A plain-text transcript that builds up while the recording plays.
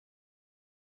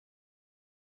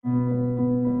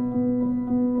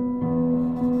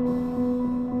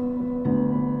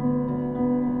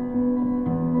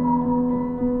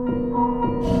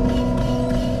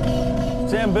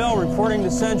Sam Bell reporting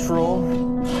to Central.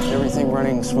 Everything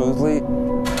running smoothly.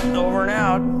 Over and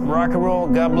out. Rock and roll.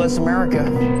 God bless America.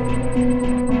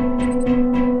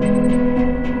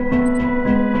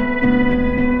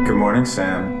 Good morning,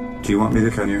 Sam. Do you want me to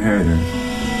cut your hair then?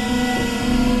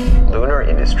 Lunar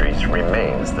Industries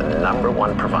remains the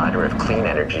 #1 provider of clean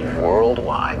energy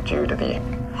worldwide due to the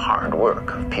hard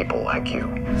work of people like you.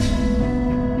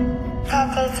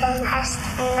 That is a nice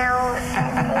to know.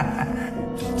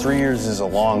 3 years is a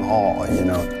long haul, you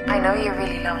know. I know you're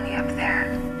really lonely up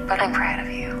there, but I'm proud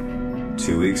of you.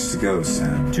 2 weeks to go,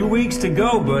 Sam. 2 weeks to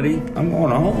go, buddy. I'm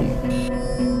going home.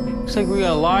 Looks like we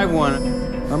got a live one.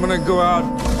 I'm gonna go out.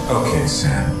 Okay,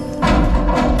 Sam.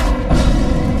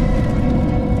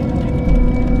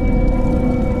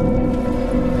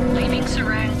 Leaving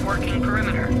Serang, working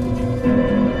perimeter.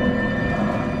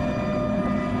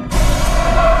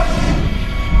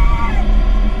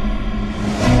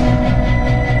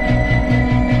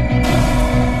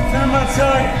 Come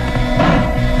outside.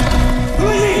 Who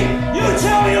is he? You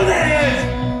tell me who that is!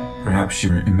 Perhaps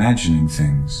you're imagining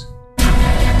things.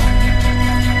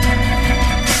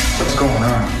 What's going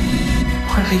on?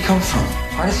 Where did he come from?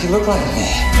 Why does he look like me?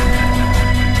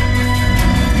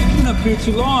 You've been up here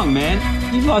too long, man.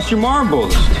 You've lost your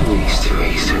marbles. 2 weeks, 2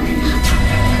 weeks, 2 weeks.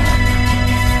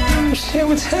 I don't understand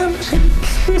what's happening.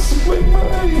 This is my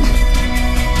mind.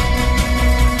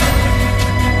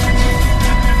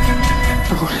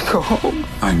 I want to go home.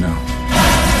 I know.